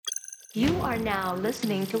You are now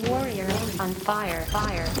listening to Warrior on Fire.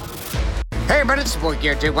 Hey everybody, it's your boy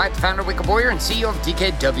Garrett J. White, the founder of Wicked Warrior and CEO of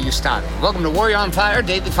DKW Styling. Welcome to Warrior on Fire,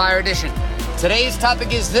 Daily Fire Edition. Today's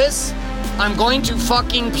topic is this: I'm going to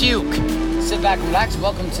fucking puke. Sit back and relax.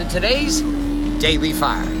 Welcome to today's Daily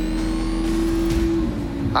Fire.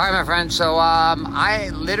 Alright my friends, so I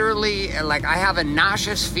literally, I have a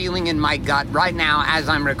nauseous feeling in my gut right now as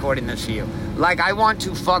I'm recording this for you. I want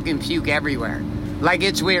to fucking puke everywhere.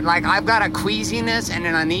 It's weird. I've got a queasiness and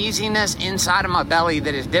an uneasiness inside of my belly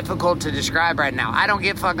that is difficult to describe right now. I don't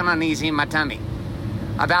get fucking uneasy in my tummy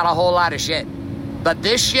about a whole lot of shit. But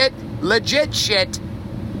this shit, legit shit,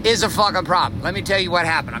 is a fucking problem. Let me tell you what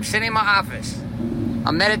happened. I'm sitting in my office.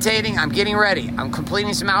 I'm meditating. I'm getting ready. I'm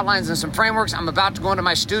completing some outlines and some frameworks. I'm about to go into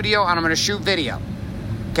my studio and I'm going to shoot video.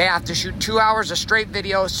 Okay, I have to shoot 2 hours of straight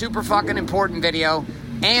video, super fucking important video.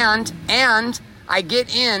 And I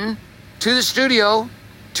get in to the studio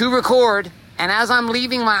to record, and as I'm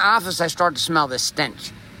leaving my office, I start to smell this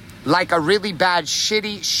stench. Like a really bad,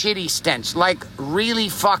 shitty stench. Like really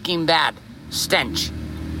fucking bad stench.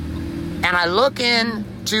 And I look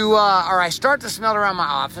I start to smell around my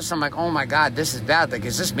office. I'm like, oh my God, this is bad.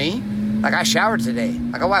 Is this me? I showered today.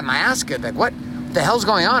 Oh, why? My ass good. What the hell's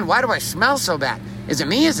going on? Why do I smell so bad? Is it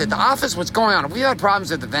me? Is it the office? What's going on? We've had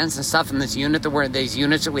problems with the vents and stuff in this unit, these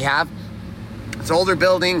units that we have. It's an older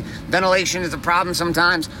building. Ventilation is a problem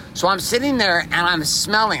sometimes. So I'm sitting there and I'm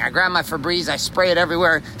smelling. I grab my Febreze. I spray it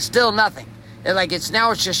everywhere. Still nothing. It's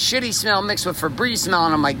just shitty smell mixed with Febreze smell.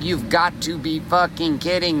 And I'm like, you've got to be fucking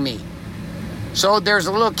kidding me. So there's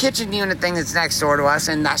a little kitchen unit thing that's next door to us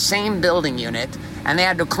in that same building unit. And they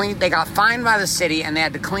had to clean. They got fined by the city and they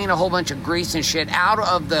had to clean a whole bunch of grease and shit out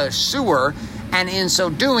of the sewer. And in so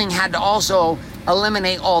doing, had to also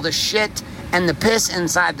eliminate all the shit and the piss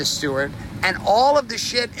inside the sewer. And all of the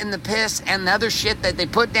shit and the piss and the other shit that they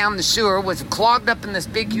put down the sewer was clogged up in this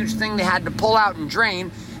big, huge thing they had to pull out and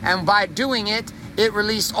drain. And by doing it, it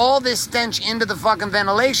released all this stench into the fucking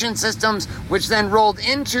ventilation systems, which then rolled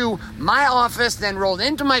into my office, then rolled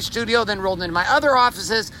into my studio, then rolled into my other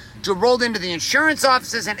offices, rolled into the insurance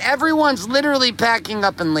offices, and everyone's literally packing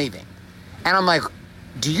up and leaving. And I'm like,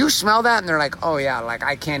 do you smell that? And they're like, oh yeah,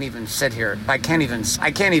 I can't even sit here. I can't even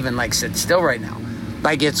sit still right now.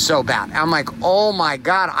 It's so bad. I'm like, oh my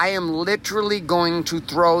God, I am literally going to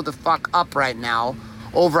throw the fuck up right now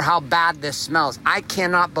over how bad this smells. I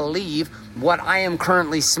cannot believe what I am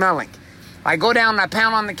currently smelling. I go down and I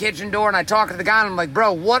pound on the kitchen door and I talk to the guy and I'm like,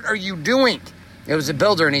 bro, what are you doing? It was a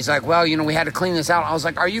builder and he's like, well, we had to clean this out. I was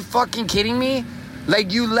like, are you fucking kidding me?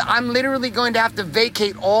 I'm literally going to have to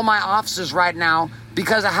vacate all my offices right now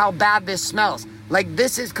because of how bad this smells.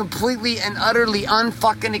 This is completely and utterly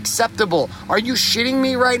unfucking acceptable. Are you shitting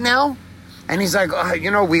me right now? And he's like,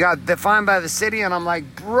 we got defined by the city. And I'm like,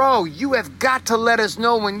 bro, you have got to let us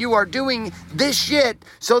know when you are doing this shit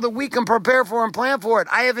so that we can prepare for and plan for it.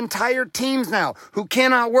 I have entire teams now who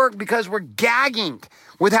cannot work because we're gagging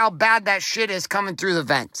with how bad that shit is coming through the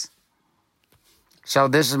vents. So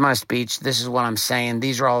this is my speech. This is what I'm saying.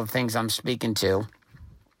 These are all the things I'm speaking to. And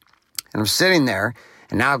I'm sitting there.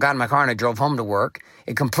 And now I got in my car and I drove home to work.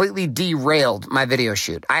 It completely derailed my video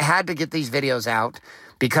shoot. I had to get these videos out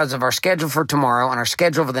because of our schedule for tomorrow and our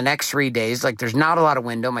schedule for the next 3 days. There's not a lot of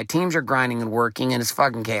window. My teams are grinding and working, and it's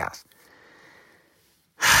fucking chaos.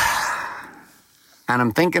 And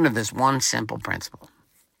I'm thinking of this one simple principle.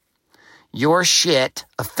 Your shit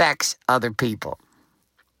affects other people.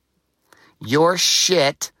 Your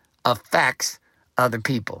shit affects other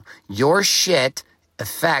people. Your shit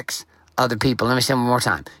affects other people. Let me say it one more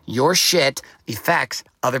time. Your shit affects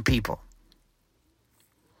other people.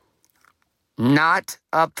 Not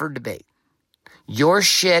up for debate. Your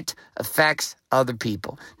shit affects other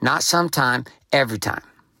people. Not sometime, every time.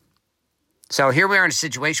 So here we are in a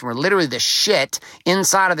situation where literally the shit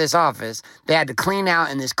inside of this office, they had to clean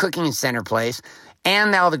out in this cooking center place,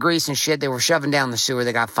 and all the grease and shit they were shoving down the sewer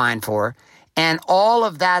they got fined for. And all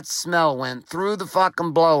of that smell went through the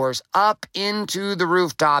fucking blowers, up into the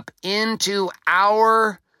rooftop, into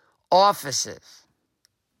our offices.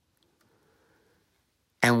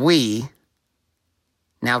 And we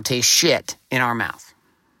now taste shit in our mouth.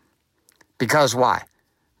 Because why?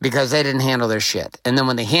 Because they didn't handle their shit. And then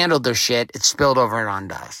when they handled their shit, it spilled over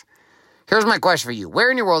onto us. Here's my question for you.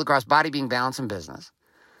 Where in your world across body, being, balance, and business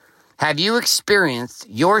have you experienced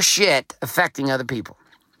your shit affecting other people?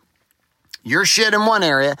 Your shit in one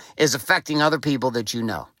area is affecting other people that you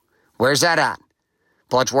know. Where's that at?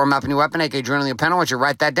 Pull out your warm up and your weapon, aka journaling your pen. I want you to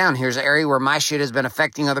write that down. Here's an area where my shit has been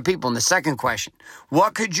affecting other people. And the second question,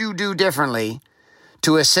 what could you do differently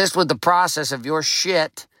to assist with the process of your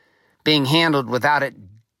shit being handled without it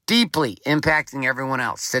deeply impacting everyone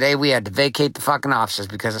else. Today we had to vacate the fucking offices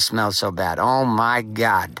because it smelled so bad. Oh my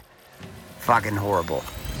God. Fucking horrible.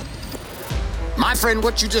 My friend,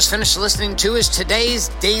 what you just finished listening to is today's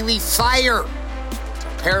Daily Fire. It's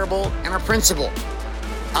a parable and a principle.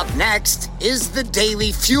 Up next is the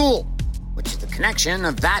Daily Fuel, which is the connection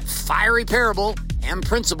of that fiery parable and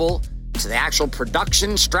principle to the actual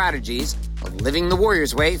production strategies of living the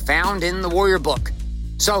warrior's way found in the Warrior Book.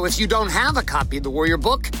 So if you don't have a copy of the Warrior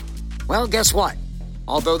Book, well, guess what?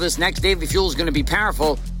 Although this next Daily Fuel is going to be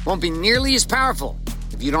powerful, it won't be nearly as powerful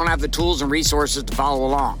if you don't have the tools and resources to follow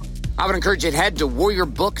along. I would encourage you to head to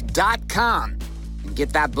warriorbook.com and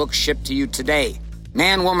get that book shipped to you today.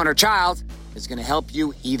 Man, woman, or child is going to help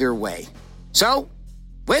you either way. So,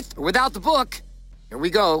 with or without the book, here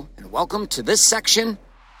we go, and welcome to this section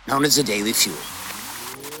known as the Daily Fuel.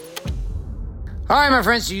 All right, my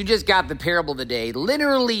friends, so you just got the parable of the day.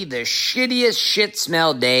 Literally the shittiest shit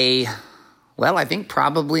smell day, well, I think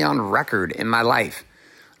probably on record in my life.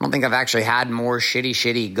 I don't think I've actually had more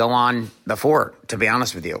shitty go on before, to be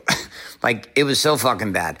honest with you. Like, it was so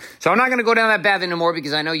fucking bad. So I'm not going to go down that path anymore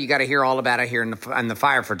because I know you got to hear all about it here in the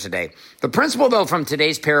fire for today. The principle, though, from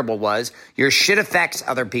today's parable was your shit affects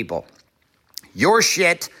other people. Your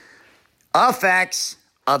shit affects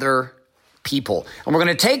other people. And we're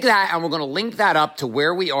going to take that and we're going to link that up to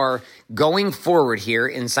where we are going forward here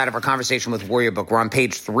inside of our conversation with Warrior Book. We're on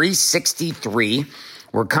page 363.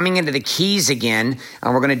 We're coming into the keys again,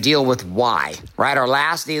 and we're going to deal with why, right? Our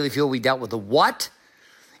last Daily Fuel, we dealt with the what,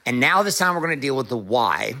 and now this time we're going to deal with the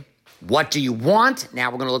why. What do you want?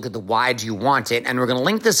 Now we're going to look at the why do you want it, and we're going to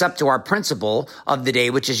link this up to our principle of the day,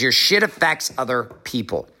 which is your shit affects other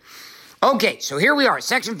people. Okay, so here we are,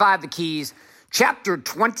 section 5, the keys, chapter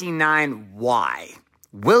 29, why.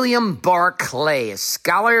 William Barclay, a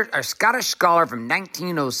Scottish scholar from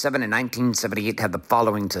 1907 and 1978, had the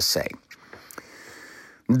following to say.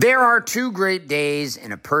 There are two great days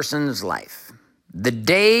in a person's life. The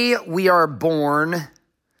day we are born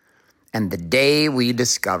and the day we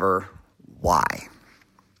discover why.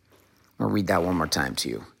 I'll read that one more time to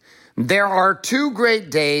you. There are two great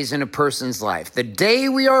days in a person's life. The day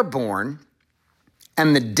we are born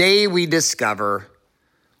and the day we discover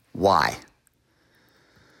why.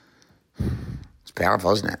 It's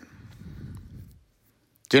powerful, isn't it?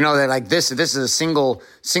 Do you know that like this is a single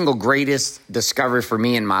greatest discovery for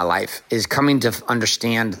me in my life is coming to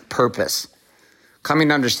understand purpose, coming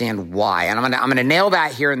to understand why. And I'm gonna nail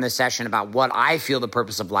that here in this session about what I feel the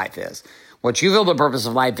purpose of life is. What you feel the purpose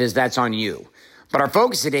of life is, that's on you. But our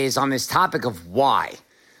focus today is on this topic of why.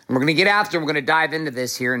 And we're going to dive into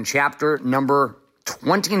this here in chapter number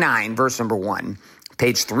 29, verse number 1,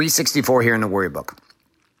 page 364 here in the Warrior Book.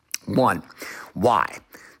 1, why?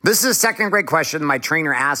 This is the second great question my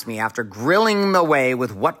trainer asked me after grilling him away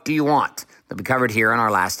with what do you want that we covered here on our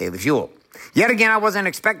last Daily Fuel. Yet again, I wasn't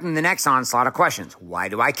expecting the next onslaught of questions. Why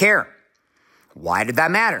do I care? Why did that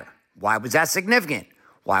matter? Why was that significant?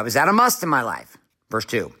 Why was that a must in my life? Verse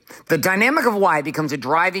 2, the dynamic of why becomes a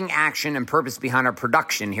driving action and purpose behind our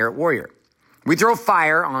production here at Warrior. We throw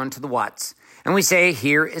fire onto the what's, and we say,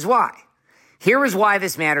 here is why. Here is why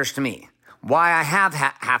this matters to me. Why I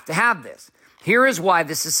have to have this. Here is why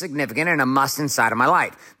this is significant and a must inside of my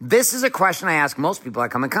life. This is a question I ask most people I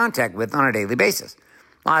come in contact with on a daily basis.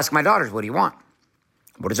 I'll ask my daughters, what do you want?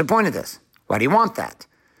 What is the point of this? Why do you want that?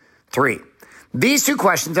 3, these two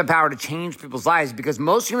questions have power to change people's lives because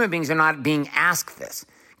most human beings are not being asked this.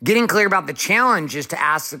 Getting clear about the challenge is to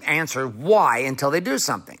answer why until they do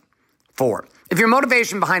something. 4, if your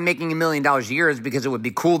motivation behind making $1 million a year is because it would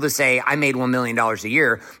be cool to say, I made $1 million a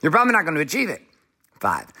year, you're probably not going to achieve it.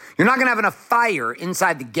 5, you're not going to have enough fire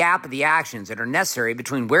inside the gap of the actions that are necessary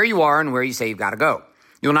between where you are and where you say you've got to go.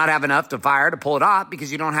 You'll not have enough to fire to pull it off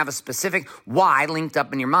because you don't have a specific why linked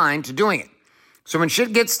up in your mind to doing it. So when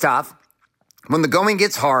shit gets tough, when the going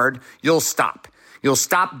gets hard, you'll stop. You'll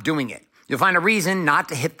stop doing it. You'll find a reason not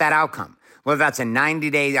to hit that outcome. Whether that's a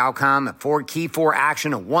 90-day outcome, a 4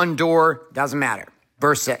 action, a 1 door, doesn't matter.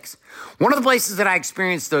 Verse 6. One of the places that I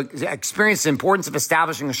experienced the importance of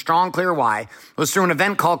establishing a strong, clear why was through an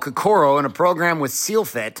event called Kokoro in a program with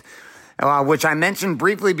SEALFIT, which I mentioned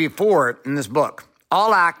briefly before in this book.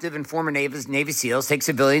 All active and former Navy SEALs take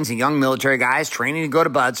civilians and young military guys training to go to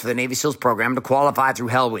BUDS for the Navy SEALs program to qualify through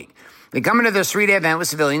Hell Week. They come into this 3-day event with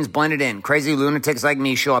civilians blended in. Crazy lunatics like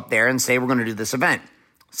me show up there and say, we're going to do this event.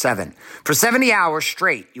 7, for 70 hours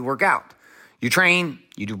straight, you work out. You train,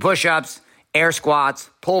 you do push-ups, air squats,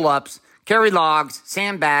 pull-ups, carry logs,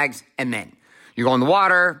 sandbags, and men. You go in the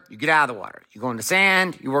water, you get out of the water. You go in the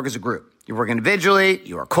sand, you work as a group. You work individually,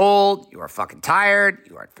 you are cold, you are fucking tired,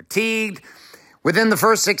 you are fatigued. within the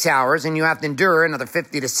first 6 hours, and you have to endure another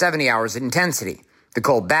 50 to 70 hours of intensity. The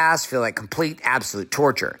cold baths feel like complete, absolute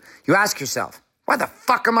torture. You ask yourself, why the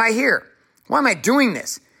fuck am I here? Why am I doing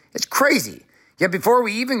this? It's crazy. Yet before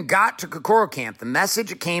we even got to Kokoro Camp, the message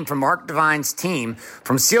that came from Mark Devine's team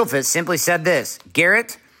from SEALFIT simply said this: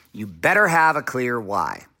 Garrett, you better have a clear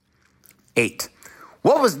why. 8.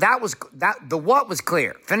 The what was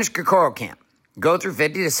clear. Finish Kokoro Camp. Go through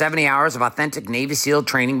 50 to 70 hours of authentic Navy SEAL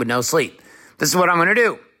training with no sleep. This is what I'm going to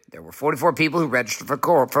do. There were 44 people who registered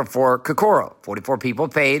for Kokoro. 44 people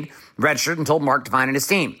paid, registered, and told Mark Devine and his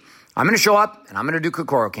team, I'm going to show up, and I'm going to do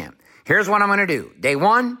Kokoro Camp. Here's what I'm going to do. Day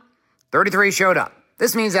 1, 33 showed up.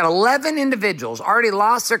 This means that 11 individuals already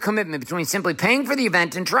lost their commitment between simply paying for the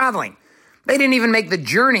event and traveling. They didn't even make the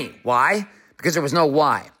journey. Why? Because there was no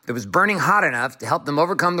why. It was burning hot enough to help them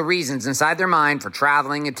overcome the reasons inside their mind for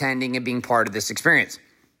traveling, attending, and being part of this experience.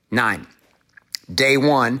 9. Day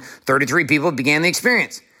 1, 33 people began the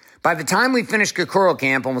experience. By the time we finished Kokoro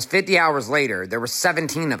Camp, almost 50 hours later, there were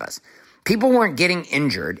 17 of us. People weren't getting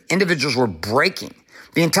injured. Individuals were breaking.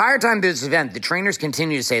 The entire time of this event, the trainers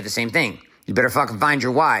continued to say the same thing. You better fucking find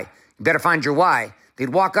your why. You better find your why. They'd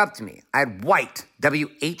walk up to me. I had white,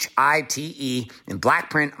 W-H-I-T-E, in black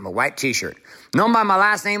print on a white t-shirt. Known by my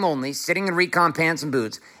last name only, sitting in recon pants and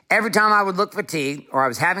boots. Every time I would look fatigued or I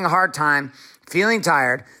was having a hard time, feeling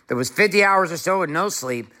tired, there was 50 hours or so with no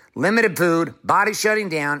sleep, limited food, body shutting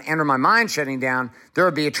down, and or my mind shutting down, there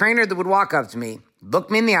would be a trainer that would walk up to me, look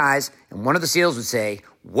me in the eyes, and one of the SEALs would say,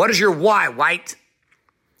 what is your why, White?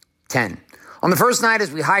 10. On the first night,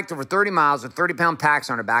 as we hiked over 30 miles with 30-pound packs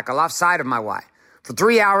on our back, I lost sight of my why. For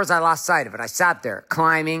 3 hours, I lost sight of it. I sat there,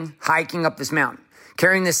 climbing, hiking up this mountain,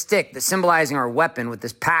 carrying this stick that's symbolizing our weapon with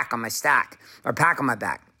this pack on my pack on my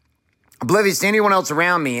back. Oblivious to anyone else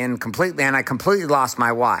around me, and I completely lost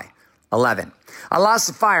my why. 11. I lost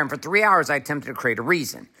the fire, and for 3 hours, I attempted to create a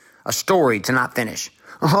reason, a story to not finish.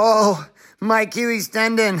 Oh, my Achilles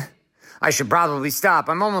tendon. I should probably stop.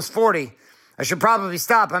 I'm almost 40. I should probably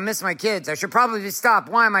stop. I miss my kids. I should probably stop.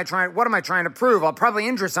 What am I trying to prove? I'll probably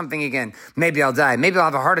injure something again. Maybe I'll die. Maybe I'll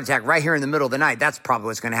have a heart attack right here in the middle of the night. That's probably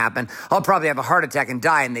what's going to happen. I'll probably have a heart attack and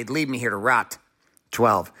die, and they'd leave me here to rot.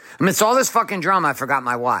 12. Amidst all this fucking drama, I forgot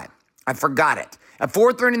my why. I forgot it. At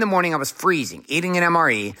 4:30 in the morning, I was freezing, eating an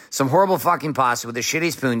MRE, some horrible fucking pasta with a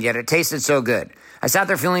shitty spoon, yet it tasted so good. I sat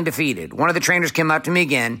there feeling defeated. One of the trainers came up to me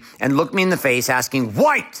again and looked me in the face, asking,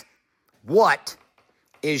 White, what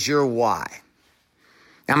is your why?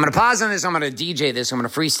 Now, I'm going to pause on this. I'm going to DJ this. I'm going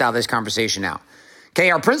to freestyle this conversation now.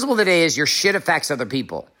 Okay, our principle today is your shit affects other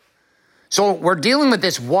people. So we're dealing with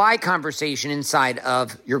this why conversation inside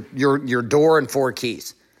of your door and 4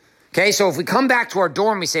 keys. Okay, so if we come back to our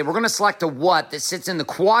door and we say we're going to select a what that sits in the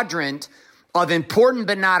quadrant of important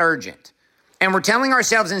but not urgent. And we're telling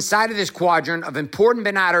ourselves inside of this quadrant of important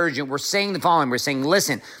but not urgent, we're saying the following. We're saying,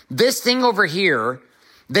 listen, this thing over here,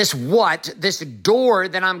 this what, this door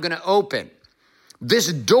that I'm going to open,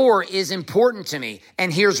 this door is important to me,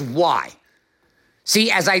 and here's why.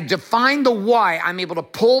 See, as I define the why, I'm able to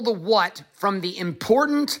pull the what from the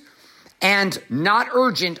important and not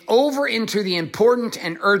urgent over into the important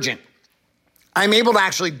and urgent. I'm able to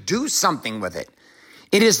actually do something with it.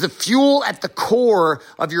 It is the fuel at the core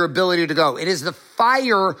of your ability to go. It is the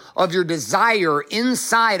fire of your desire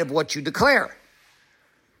inside of what you declare.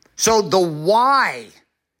 So the why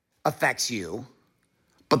affects you,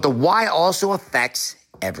 but the why also affects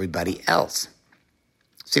everybody else.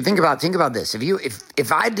 See, think about this.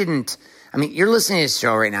 If I didn't, you're listening to this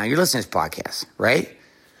show right now, you're listening to this podcast, right?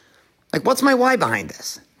 Like, what's my why behind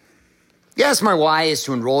this? Yes, my why is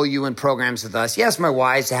to enroll you in programs with us. Yes, my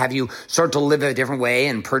why is to have you start to live a different way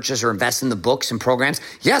and purchase or invest in the books and programs.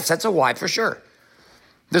 Yes, that's a why for sure.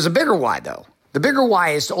 There's a bigger why, though. The bigger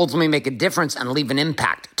why is to ultimately make a difference and leave an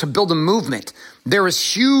impact, to build a movement. There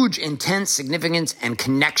is huge, intense significance and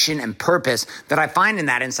connection and purpose that I find in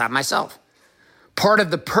that inside myself. Part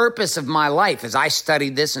of the purpose of my life, as I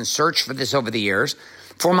studied this and searched for this over the years,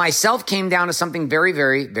 for myself came down to something very,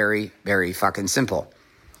 very, very, very fucking simple.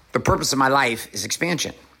 The purpose of my life is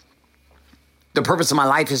expansion. The purpose of my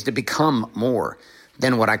life is to become more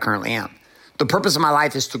than what I currently am. The purpose of my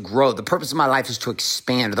life is to grow. The purpose of my life is to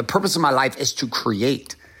expand. The purpose of my life is to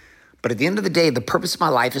create. But at the end of the day, the purpose of my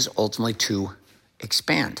life is ultimately to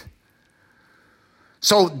expand.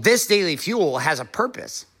 So this daily fuel has a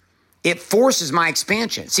purpose. It forces my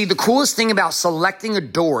expansion. See, the coolest thing about selecting a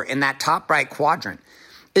door in that top right quadrant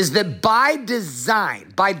is that by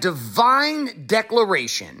design, by divine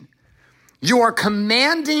declaration, you are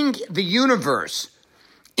commanding the universe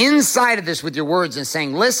inside of this with your words and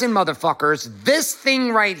saying, listen, motherfuckers, this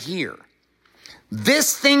thing right here,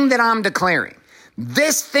 this thing that I'm declaring,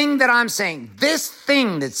 This thing that I'm saying, this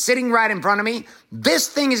thing that's sitting right in front of me, this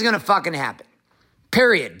thing is going to fucking happen.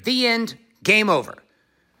 Period. The end. Game over.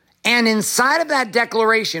 And inside of that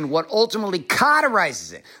declaration, what ultimately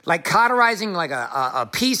cauterizes it, like cauterizing like a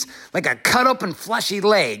piece, like a cut open fleshy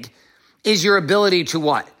leg, is your ability to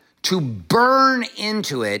what? To burn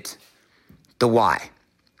into it the why.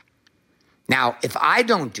 Now, if I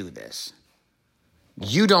don't do this,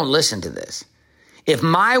 you don't listen to this. If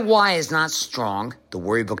my why is not strong, the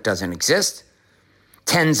worry book doesn't exist.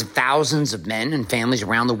 Tens of thousands of men and families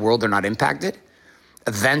around the world are not impacted.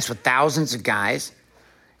 Events with thousands of guys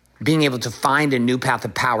being able to find a new path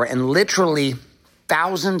of power, and literally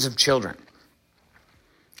thousands of children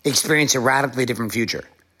experience a radically different future.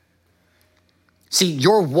 See,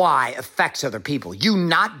 your why affects other people. You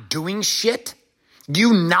not doing shit,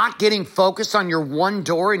 you not getting focused on your one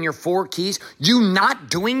door and your four keys, you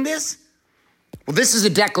not doing this, well, this is a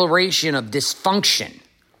declaration of dysfunction.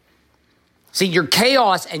 See, your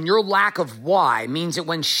chaos and your lack of why means that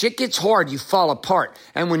when shit gets hard, you fall apart.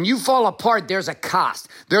 And when you fall apart, there's a cost.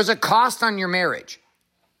 There's a cost on your marriage.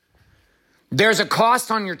 There's a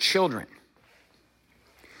cost on your children.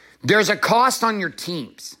 There's a cost on your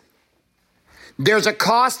teams. There's a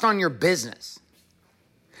cost on your business.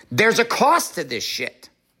 There's a cost to this shit.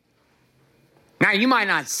 Now, you might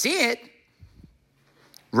not see it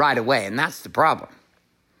right away, and that's the problem.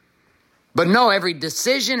 But know every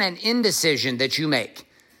decision and indecision that you make,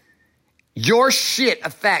 your shit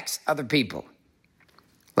affects other people.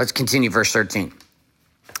 Let's continue verse 13.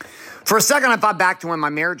 For a second, I thought back to when my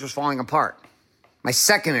marriage was falling apart. My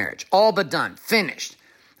second marriage, all but done, finished.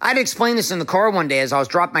 I'd explained this in the car one day as I was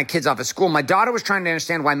dropping my kids off at school. My daughter was trying to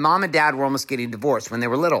understand why mom and dad were almost getting divorced when they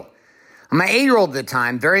were little. And my 8-year-old at the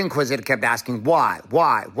time, very inquisitive, kept asking why,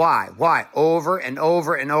 over and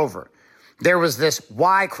over and over. There was this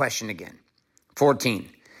why question again. 14.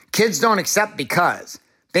 Kids don't accept because.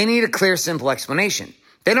 They need a clear, simple explanation.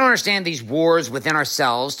 They don't understand these wars within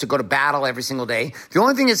ourselves to go to battle every single day. The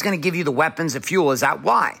only thing that's going to give you the weapons of fuel is that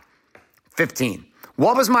why. 15.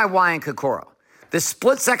 What was my why in Kokoro? This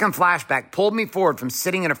split-second flashback pulled me forward from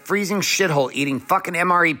sitting in a freezing shithole eating fucking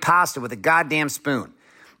MRE pasta with a goddamn spoon.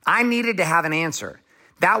 I needed to have an answer.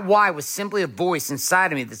 That why was simply a voice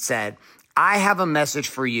inside of me that said, I have a message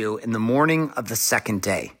for you in the morning of the second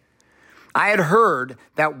day. I had heard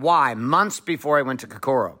that why months before I went to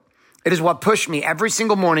Kokoro. It is what pushed me every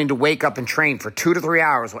single morning to wake up and train for 2 to 3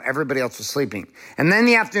 hours while everybody else was sleeping. And then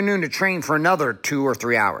the afternoon to train for another 2 or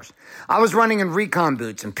 3 hours. I was running in recon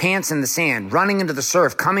boots and pants in the sand, running into the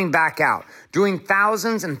surf, coming back out, doing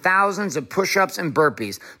thousands and thousands of push-ups and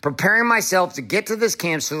burpees, preparing myself to get to this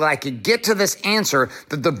camp so that I could get to this answer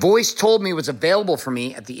that the voice told me was available for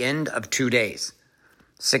me at the end of 2 days.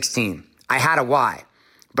 16. I had a why.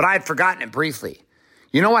 But I had forgotten it briefly.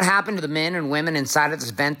 You know what happened to the men and women inside of this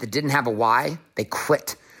event that didn't have a why? They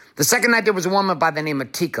quit. The second night, there was a woman by the name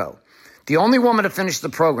of Tico, the only woman to finish the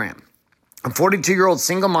program. A 42-year-old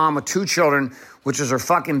single mom with 2 children, which was her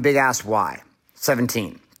fucking big-ass why.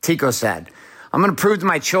 17. Tico said, I'm going to prove to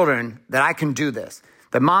my children that I can do this,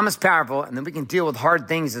 that mom is powerful, and that we can deal with hard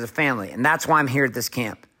things as a family, and that's why I'm here at this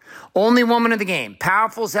camp. Only woman in the game.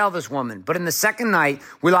 Powerful as hell, this woman. But in the second night,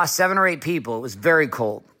 we lost 7 or 8 people. It was very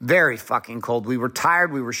cold. Very fucking cold. We were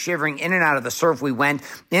tired. We were shivering. In and out of the surf we went.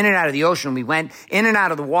 In and out of the ocean we went. In and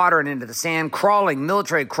out of the water and into the sand. Crawling,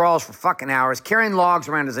 military crawls for fucking hours. Carrying logs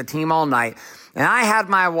around as a team all night. And I had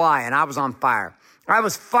my why, and I was on fire. I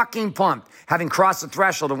was fucking pumped, having crossed the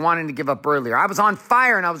threshold of wanting to give up earlier. I was on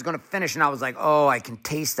fire and I was going to finish, and I was like, oh, I can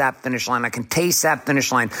taste that finish line. I can taste that finish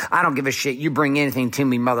line. I don't give a shit. You bring anything to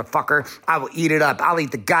me, motherfucker. I will eat it up. I'll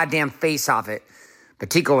eat the goddamn face off it. But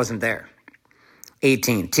Tico wasn't there.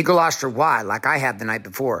 18. Tico lost her why like I had the night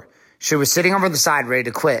before. She was sitting over the side ready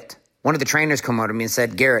to quit. One of the trainers came over to me and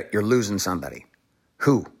said, Garrett, you're losing somebody.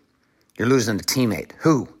 Who? You're losing a teammate.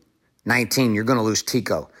 Who? 19. You're going to lose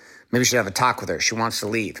Tico. Maybe you should have a talk with her. She wants to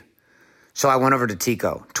leave. So I went over to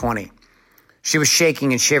Tico, 20. She was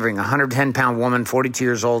shaking and shivering, a 110-pound woman, 42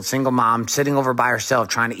 years old, single mom, sitting over by herself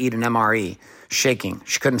trying to eat an MRE, shaking.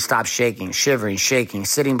 She couldn't stop shaking, shivering, shaking,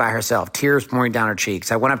 sitting by herself, tears pouring down her cheeks.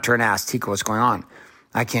 I went up to her and asked, Tico, what's going on?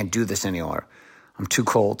 I can't do this anymore. I'm too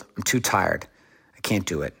cold. I'm too tired. I can't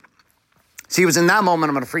do it. See, it was in that moment,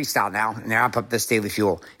 I'm going to freestyle now and wrap up this daily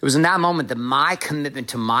fuel. It was in that moment that my commitment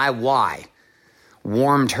to my why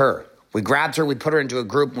warmed her. We grabbed her, we put her into a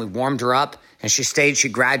group, and we warmed her up, and she stayed. She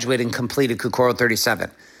graduated and completed Kokoro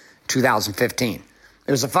 37, 2015.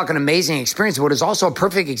 It was a fucking amazing experience, but it is also a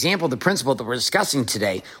perfect example of the principle that we're discussing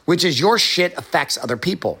today, which is your shit affects other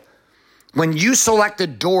people. When you select a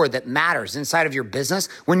door that matters inside of your business,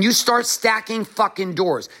 when you start stacking fucking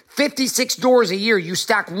doors, 56 doors a year, you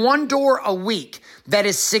stack one door a week that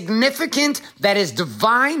is significant, that is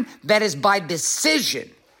divine, that is by decision.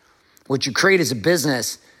 What you create is a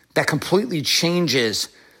business that completely changes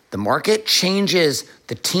the market, changes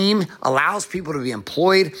the team, allows people to be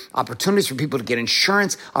employed, opportunities for people to get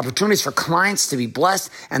insurance, opportunities for clients to be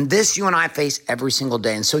blessed. And this you and I face every single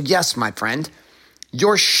day. And so yes, my friend,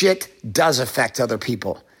 your shit does affect other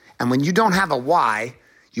people. And when you don't have a why,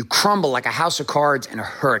 you crumble like a house of cards in a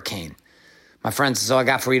hurricane. My friends, that's all I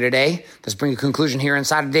got for you today. Let's bring a conclusion here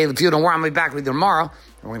inside of Daily Fuel. Don't worry, I'm going to be back with you tomorrow.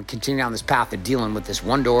 And we're going to continue down this path of dealing with this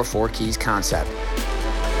one door, four keys concept.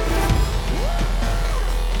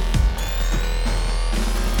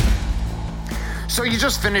 So you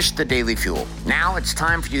just finished the Daily Fuel. Now it's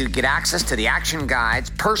time for you to get access to the action guides,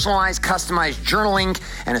 personalized, customized journaling,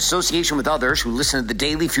 and association with others who listen to the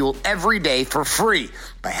Daily Fuel every day for free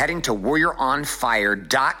by heading to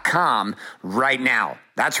warrioronfire.com right now.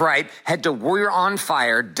 That's right. Head to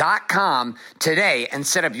warrioronfire.com today and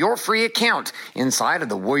set up your free account inside of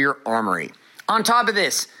the Warrior Armory. On top of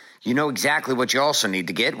this, you know exactly what you also need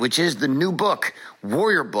to get, which is the new book,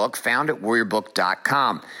 Warrior Book, found at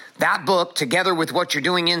warriorbook.com. That book, together with what you're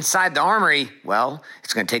doing inside the armory, well,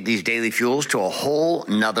 it's going to take these daily fuels to a whole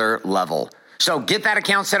nother level. So get that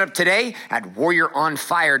account set up today at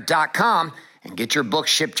warrioronfire.com and get your book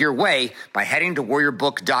shipped your way by heading to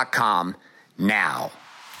warriorbook.com now.